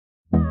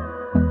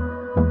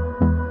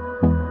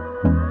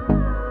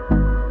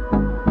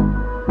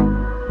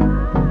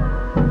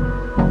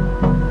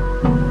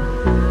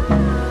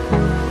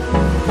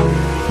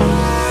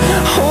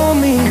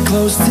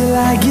close till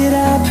I get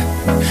up.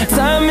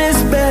 Time is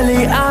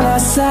barely on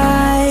our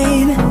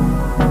side.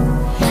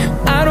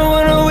 I don't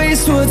wanna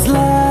waste what's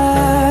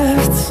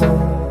left.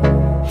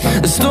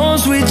 The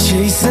storms we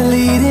chase are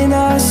leading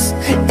us,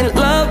 and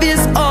love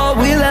is all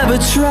we'll ever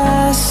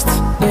trust.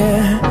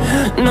 Yeah,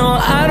 no,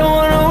 I don't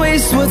wanna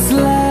waste what's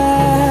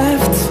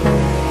left.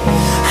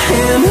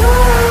 And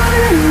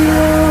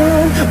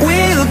on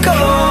we'll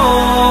go,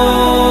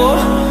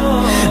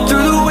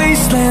 through the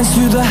wastelands,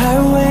 through the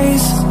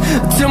highways,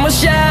 till my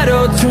shadow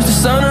turns to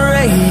sun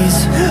rays.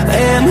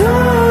 And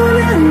on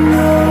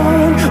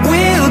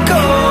we'll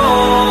go,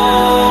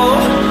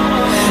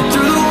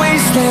 through the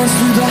wastelands,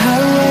 through the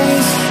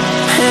highways,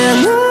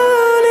 and on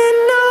we'll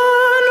go.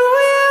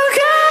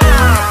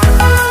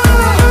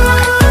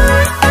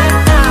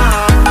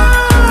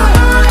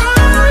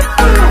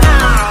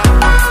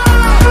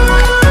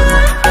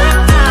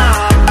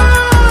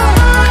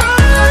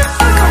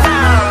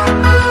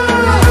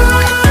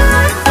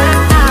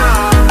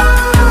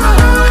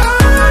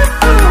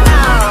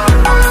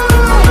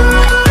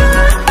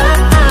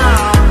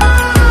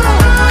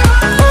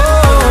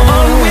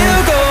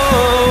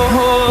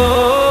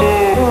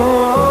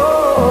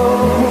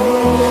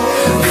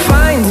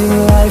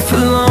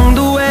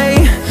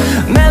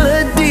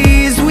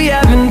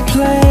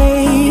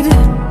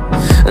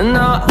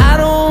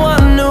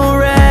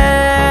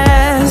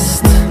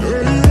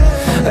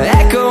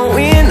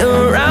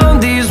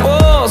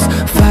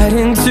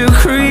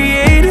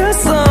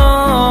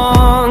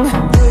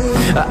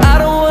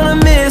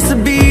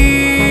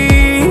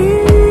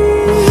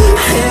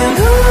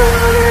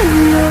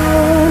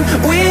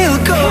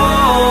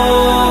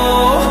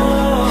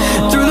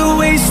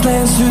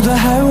 Through the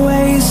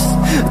highways,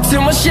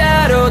 till my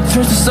shadow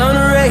turns to sun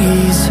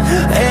rays.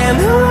 And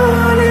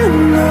on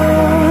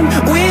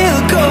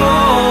we'll go,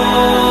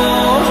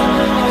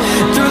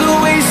 through the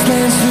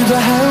wastelands, through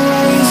the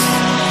highways,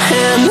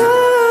 and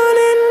on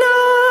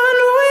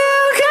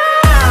we'll go.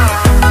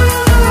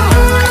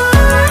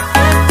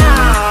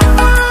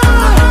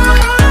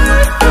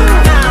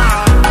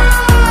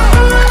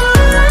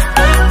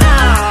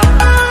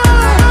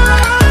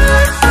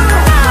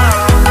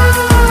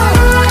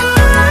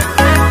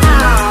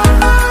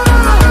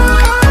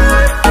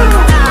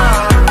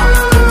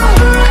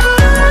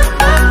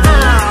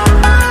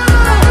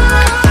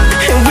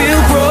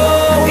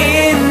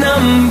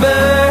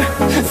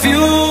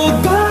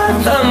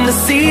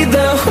 See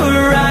the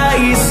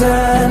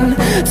horizon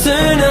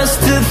turn us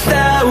to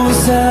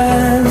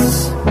thousands.